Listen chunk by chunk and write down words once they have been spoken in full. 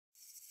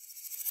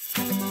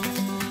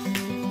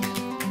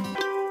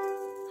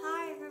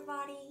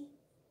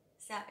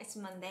it's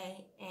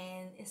Monday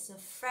and it's a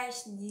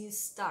fresh new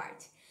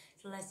start.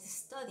 So let's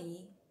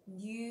study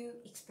new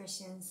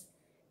expressions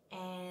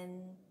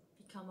and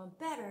become a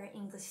better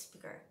English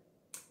speaker.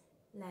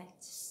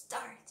 Let's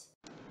start.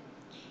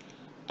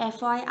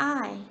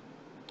 FYI,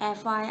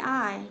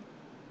 FYI,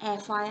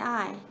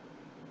 FYI,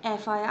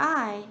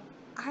 FYI,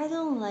 I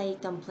don't like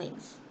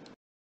dumplings.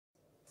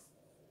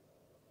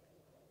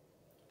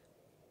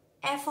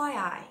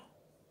 FYI,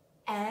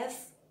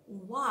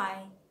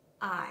 FYI,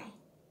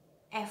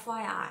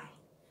 FYI,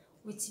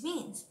 which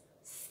means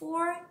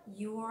for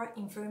your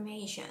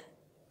information.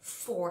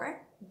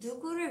 For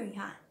누구를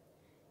위한,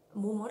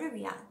 뭐뭐를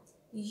위한,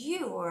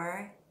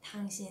 your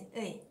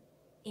당신의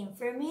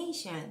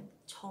information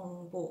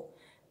정보,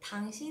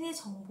 당신의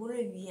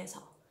정보를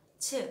위해서,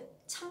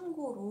 즉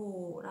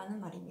참고로라는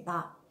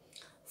말입니다.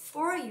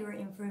 For your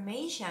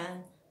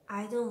information,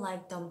 I don't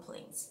like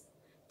dumplings.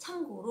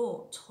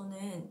 참고로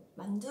저는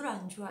만두를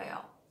안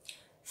좋아해요.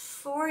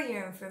 For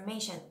your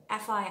information,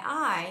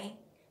 FYI,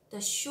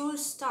 the show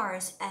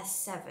starts at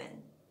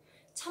 7.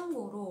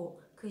 참고로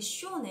그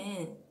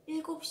쇼는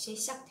 7시에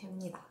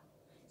시작됩니다.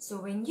 So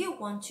when you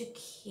want to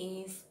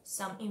give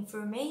some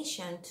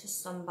information to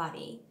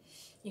somebody,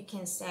 you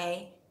can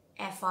say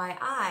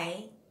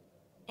FYI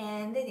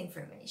and that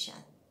information.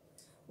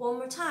 One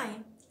more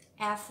time,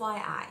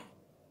 FYI,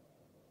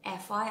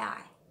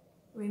 FYI.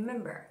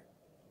 Remember.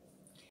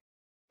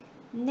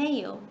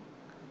 Nail,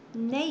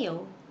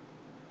 nail,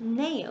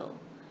 nail.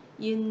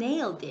 You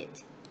nailed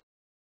it.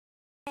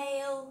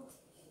 Nail.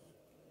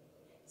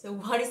 So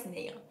what is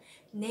nail?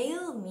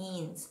 Nail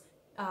means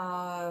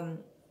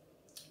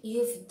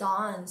you've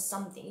done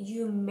something,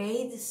 you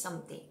made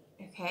something.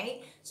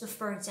 Okay, so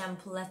for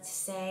example, let's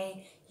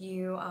say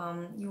you're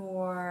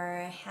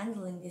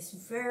handling this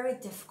very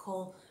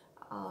difficult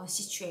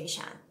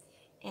situation,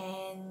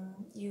 and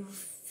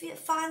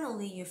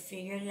finally you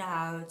figured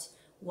out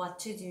what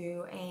to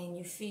do, and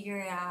you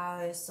figure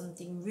out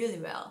something really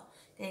well.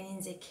 Then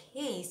in the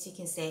case, you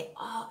can say,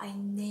 "Oh, I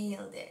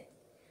nailed it.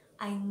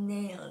 I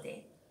nailed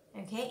it."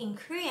 Okay, in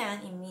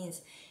Korean it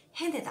means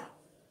해내다,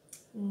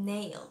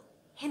 nail,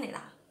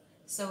 해내다.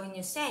 So when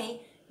you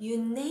say you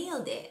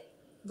nailed it,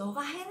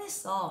 너가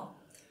해냈어.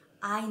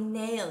 I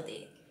nailed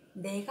it.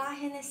 내가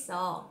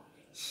해냈어.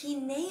 He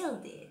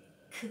nailed it.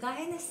 그가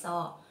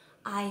해냈어.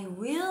 I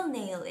will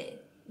nail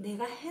it.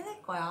 내가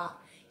해낼 거야.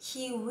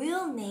 He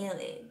will nail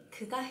it.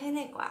 그가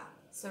해낼 거야.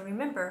 So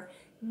remember,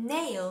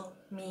 nail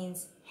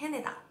means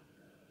해내다.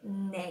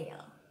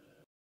 Nail.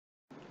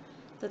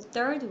 The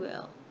third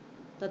wheel,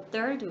 the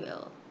third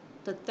wheel,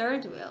 the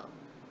third wheel.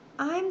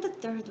 I'm the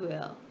third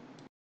wheel.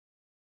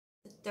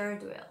 The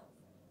third wheel.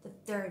 The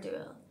third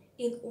wheel.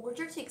 In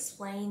order to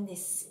explain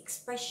this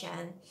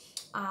expression,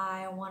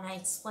 I want to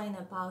explain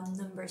about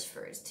numbers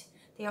first.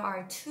 There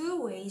are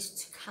two ways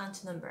to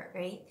count number,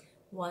 right?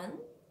 1,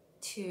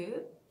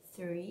 2,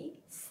 3,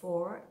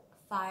 4,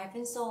 5,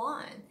 and so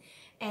on.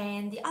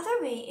 And the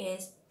other way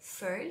is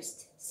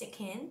first,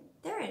 second,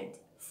 third,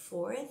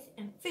 fourth,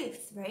 and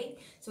fifth, right?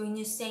 So when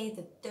you say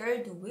the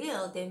third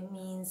wheel, that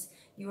means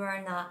you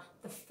are not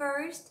the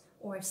first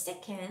or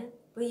second,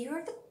 but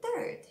you're the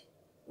third,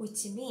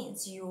 which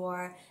means you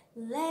are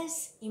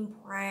less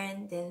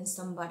important than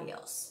somebody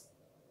else.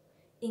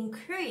 In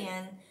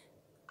Korean,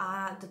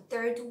 the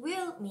third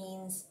wheel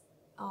means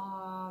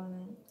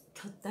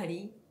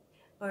곁다리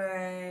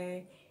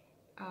or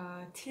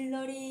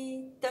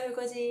틸러리,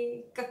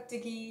 떨거지,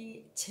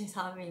 깍두기,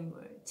 제3의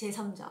인물,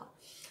 제3자.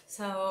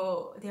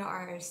 So there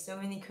are so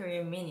many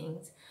Korean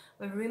meanings.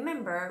 But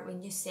remember,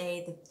 when you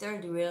say the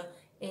third wheel,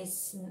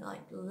 it's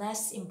like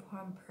less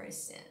important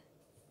person.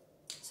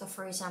 So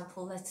for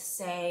example, let's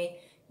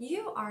say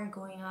you are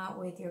going out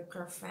with your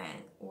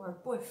girlfriend or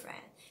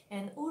boyfriend,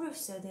 and all of a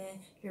sudden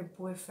your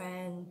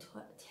boyfriend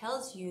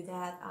tells you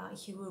that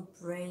he will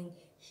bring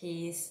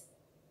his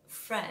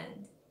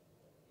friend.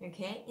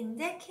 Okay, in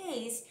that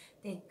case,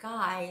 the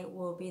guy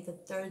will be the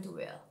third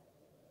wheel.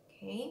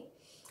 Okay,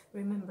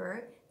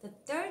 remember, the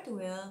third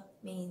wheel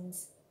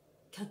means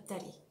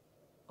곁다리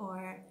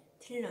or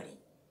틸러리,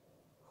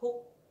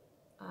 혹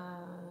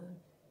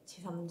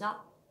제3자,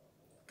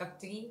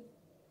 깍두기.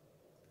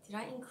 Did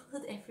I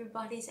include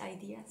everybody's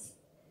ideas?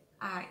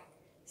 Alright,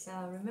 so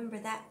remember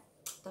that,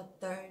 the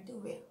third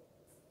wheel.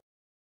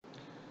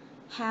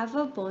 Have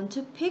a bone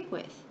to pick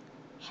with.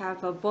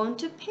 Have a bone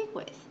to pick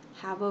with.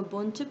 Have a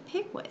bone to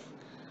pick with.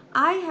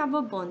 I have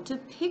a bone to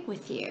pick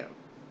with you.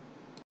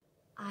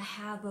 I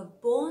have a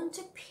bone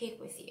to pick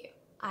with you.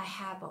 I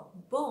have a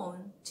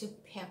bone to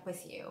pick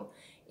with you.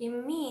 It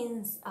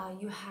means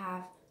you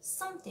have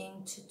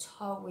something to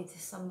talk with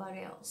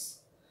somebody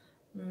else.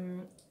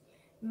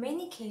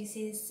 Many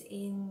cases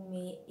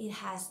it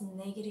has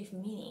negative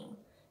meaning.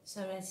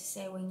 So let's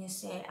say when you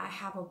say I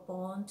have a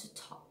bone to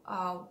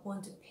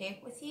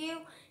pick with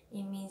you,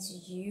 it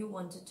means you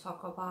want to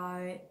talk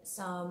about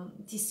some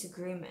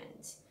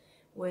disagreement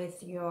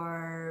with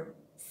your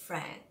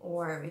friend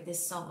or with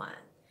someone.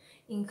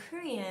 In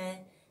Korean,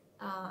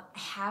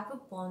 have a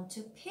bone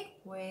to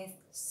pick with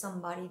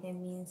somebody. That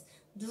means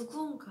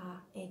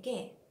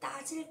누군가에게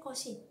따질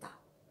것이 있다.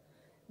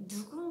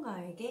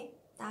 누군가에게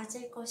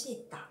따질 것이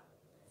있다.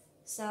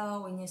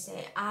 So when you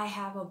say I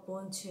have a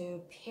bone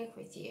to pick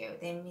with you,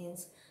 that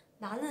means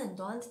나는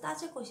너한테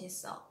따질 것이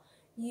있어.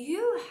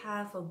 You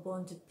have a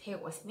bone to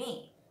pick with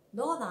me.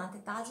 너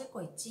나한테 따질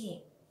거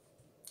있지.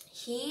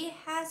 He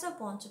has a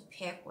bone to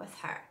pick with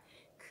her.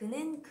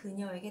 그는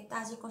그녀에게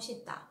따질 것이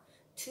있다.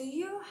 Do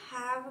you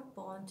have a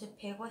bone to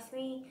pick with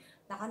me?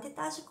 나한테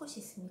따질 것이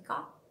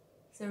있습니까?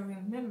 So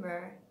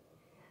remember,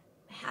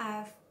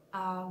 have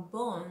a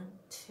bone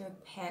to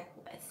pick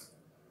with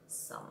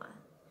someone.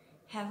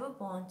 Have a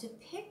bone to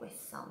pick with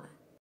someone.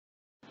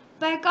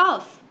 Back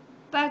off!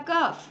 Back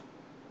off!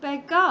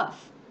 Back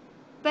off!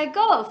 Back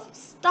off!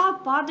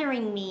 Stop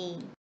bothering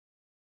me!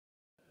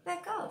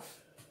 Back off.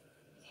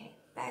 Okay,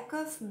 back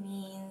off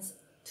means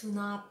do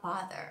not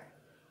bother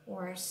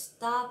or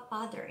stop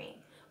bothering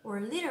or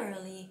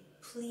literally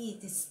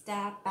please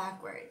step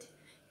backward.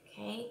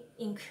 Okay,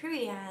 in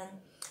Korean,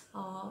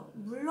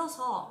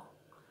 물러서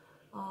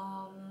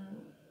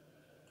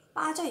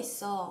빠져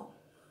있어.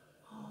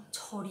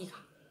 저리 가.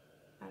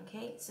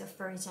 Okay, so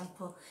for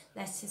example,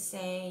 let's just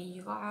say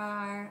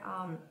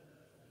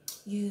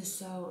you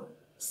saw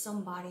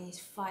somebody is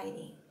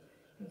fighting,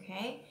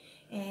 okay,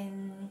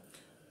 and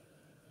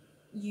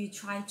you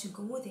try to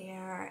go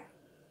there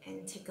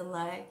and take a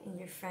look, and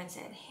your friend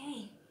said,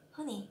 "Hey,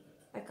 honey,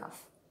 back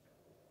off.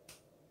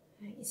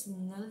 It's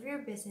none of your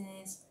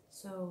business,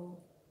 so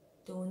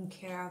don't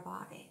care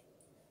about it.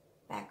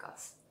 Back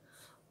off."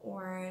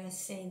 Or let's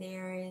say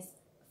there is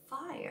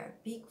fire,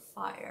 big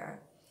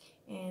fire,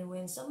 and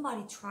when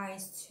somebody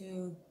tries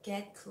to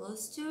get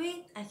close to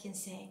it, I can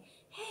say,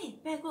 "Hey,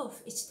 back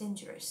off, it's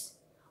dangerous."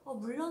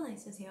 물러나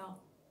있으세요.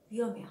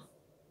 위험해요.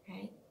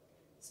 Right?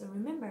 So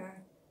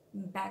remember,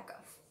 back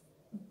off,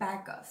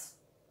 back off,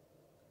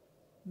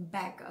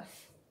 back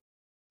off.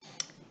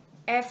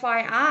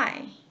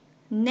 FYI,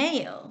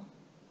 nail,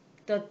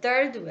 the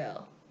third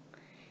wheel,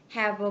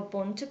 have a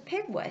bone to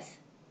pick with.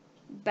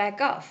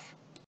 Back off.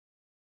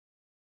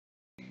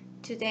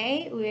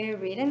 Today we'll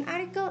read an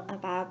article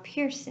about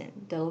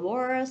Pearson, the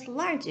world's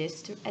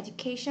largest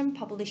education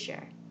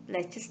publisher.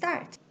 Let's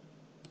start.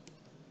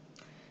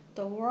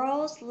 The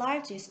world's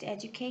largest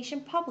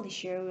education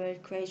publisher will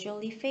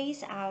gradually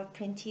phase out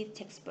printed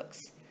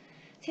textbooks.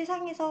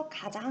 세상에서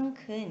가장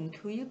큰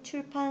교육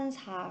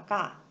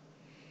출판사가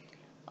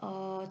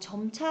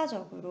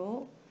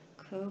점차적으로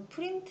그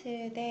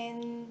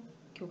프린트된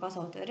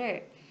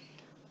교과서들을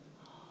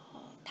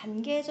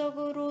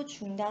단계적으로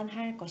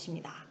중단할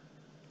것입니다.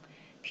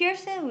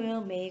 Pearson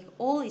will make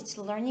all its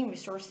learning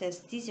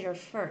resources digital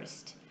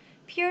first.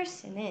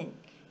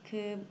 피어슨은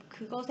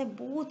그것의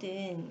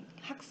모든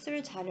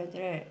학술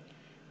자료들을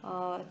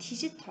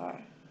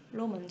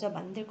디지털로 먼저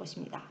만들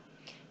것입니다.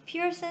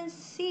 Pearson's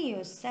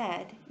CEO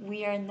said, "We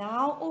are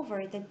now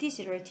over the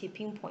digital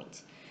tipping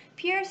point."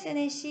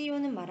 피어슨의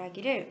CEO는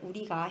말하기를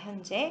우리가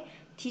현재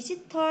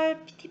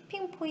디지털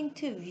티핑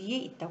포인트 위에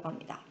있다고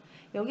합니다.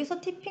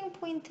 여기서 티핑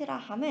포인트라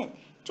함은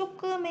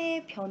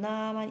조금의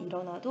변화만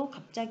일어나도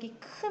갑자기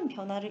큰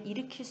변화를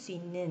일으킬 수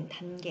있는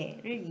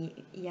단계를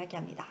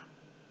이야기합니다.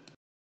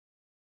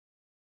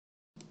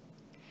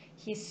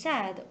 He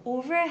said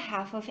over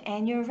half of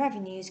annual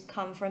revenues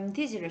come from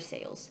digital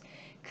sales.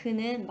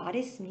 그는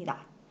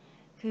말했습니다.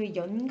 그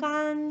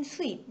연간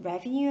수입,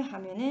 revenue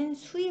하면은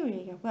수입을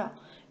얘기하고요.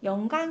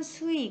 연간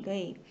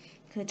수익의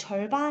그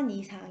절반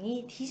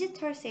이상이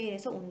디지털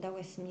세일에서 온다고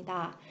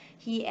했습니다.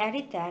 He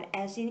added that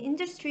as in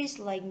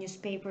industries like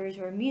newspapers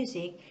or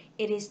music,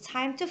 it is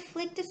time to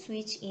flick the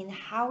switch in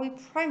how we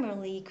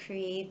primarily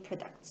create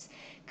products.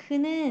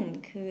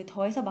 그는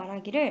더해서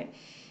말하기를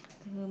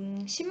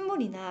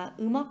신문이나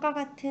음악과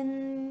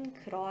같은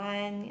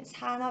그러한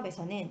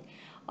산업에서는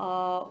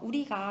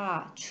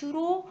우리가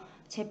주로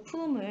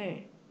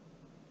제품을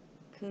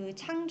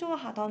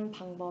창조하던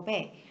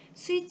방법에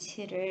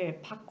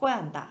스위치를 바꿔야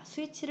한다.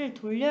 스위치를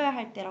돌려야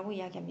할 때라고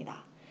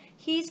이야기합니다.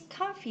 He is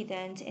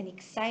confident and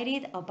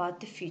excited about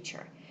the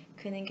future.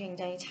 그는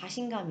굉장히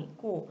자신감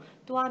있고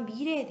또한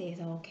미래에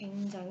대해서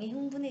굉장히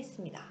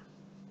흥분했습니다.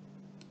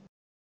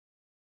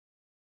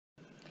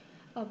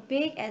 A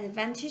big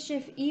advantage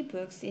of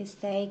ebooks is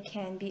they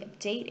can be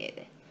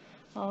updated.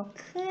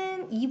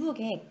 큰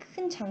이북의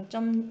큰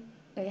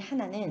장점의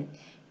하나는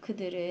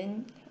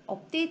그들은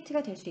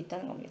업데이트가 될 수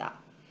있다는 겁니다.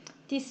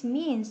 This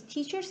means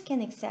teachers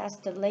can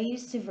access the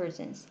latest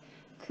versions.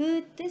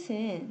 그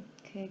뜻은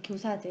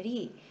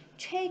교사들이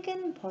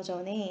최근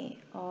버전에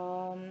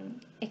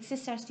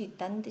액세스할 수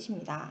있다는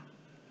뜻입니다.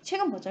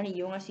 최근 버전을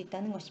이용할 수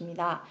있다는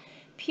것입니다.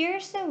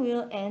 Pearson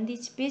will end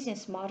its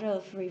business model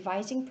of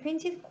revising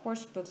printed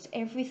course books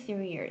every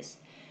 3 years.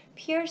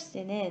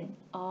 피어슨은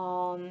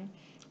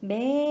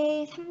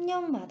매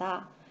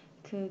 3년마다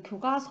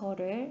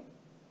교과서를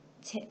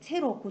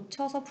새로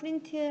고쳐서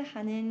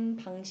프린트하는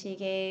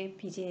방식의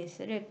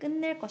비즈니스를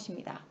끝낼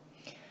것입니다.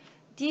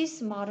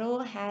 This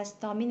model has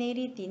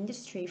dominated the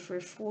industry for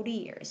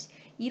 40 years.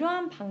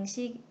 이러한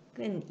방식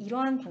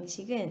이러한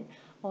방식은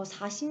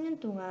 40년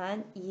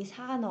동안 이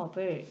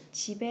산업을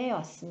지배해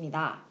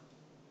왔습니다.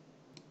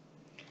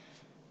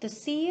 The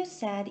CEO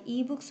said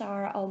ebooks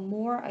are a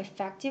more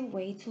effective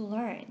way to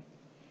learn.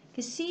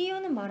 그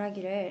CEO는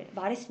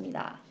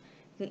말했습니다.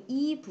 그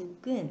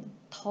이북은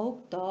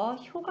더욱더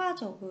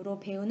효과적으로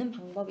배우는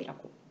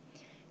방법이라고.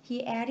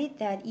 He added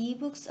that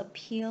ebooks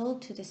appeal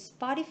to the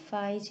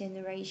Spotify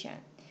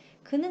generation.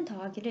 그는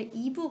더하기를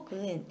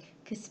이북은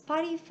그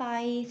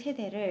스파티파이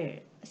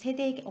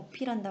세대에게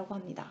어필한다고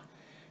합니다.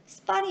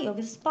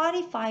 여기서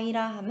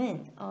스파티파이라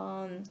함은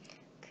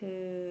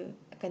그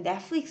약간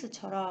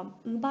넷플릭스처럼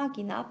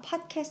음악이나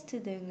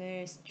팟캐스트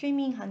등을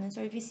스트리밍하는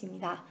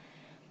서비스입니다.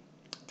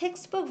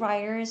 Textbook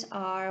writers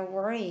are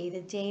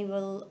worried they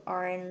will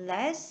earn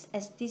less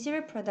as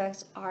digital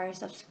products are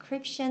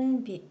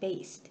subscription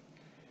based.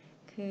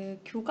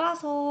 그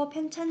교과서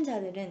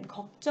편찬자들은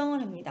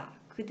걱정을 합니다.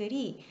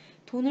 그들이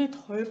돈을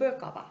덜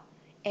벌까봐.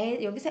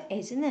 여기서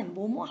as는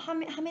뭐뭐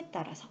함에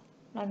따라서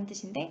라는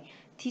뜻인데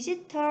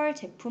디지털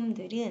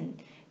제품들은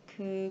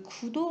그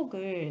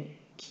구독을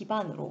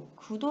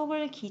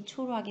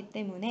기초로 하기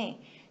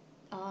때문에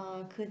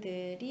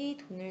그들이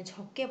돈을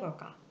적게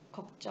벌까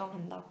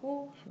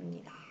걱정한다고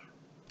합니다.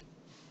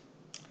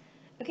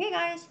 Okay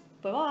guys,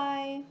 bye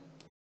bye.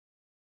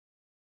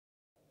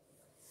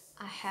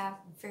 I have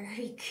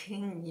very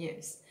good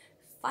news.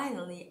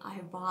 Finally,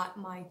 I bought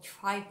my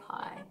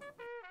tripod.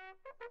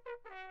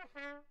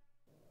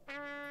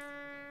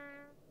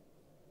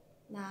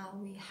 Now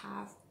we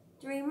have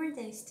 3 more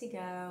days to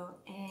go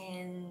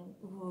and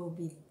we'll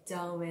be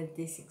done with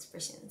these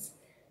expressions.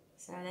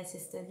 So let's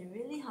just study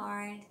really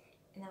hard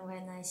and I'm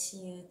gonna see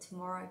you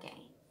tomorrow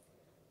again.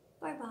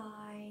 Bye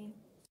bye.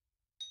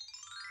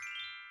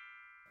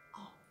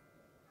 Oh,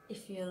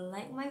 if you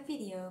like my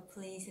video,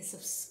 please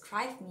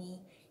subscribe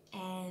me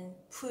and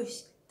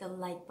push the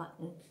like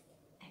button.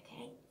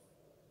 Okay?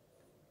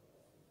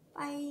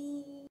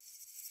 Bye.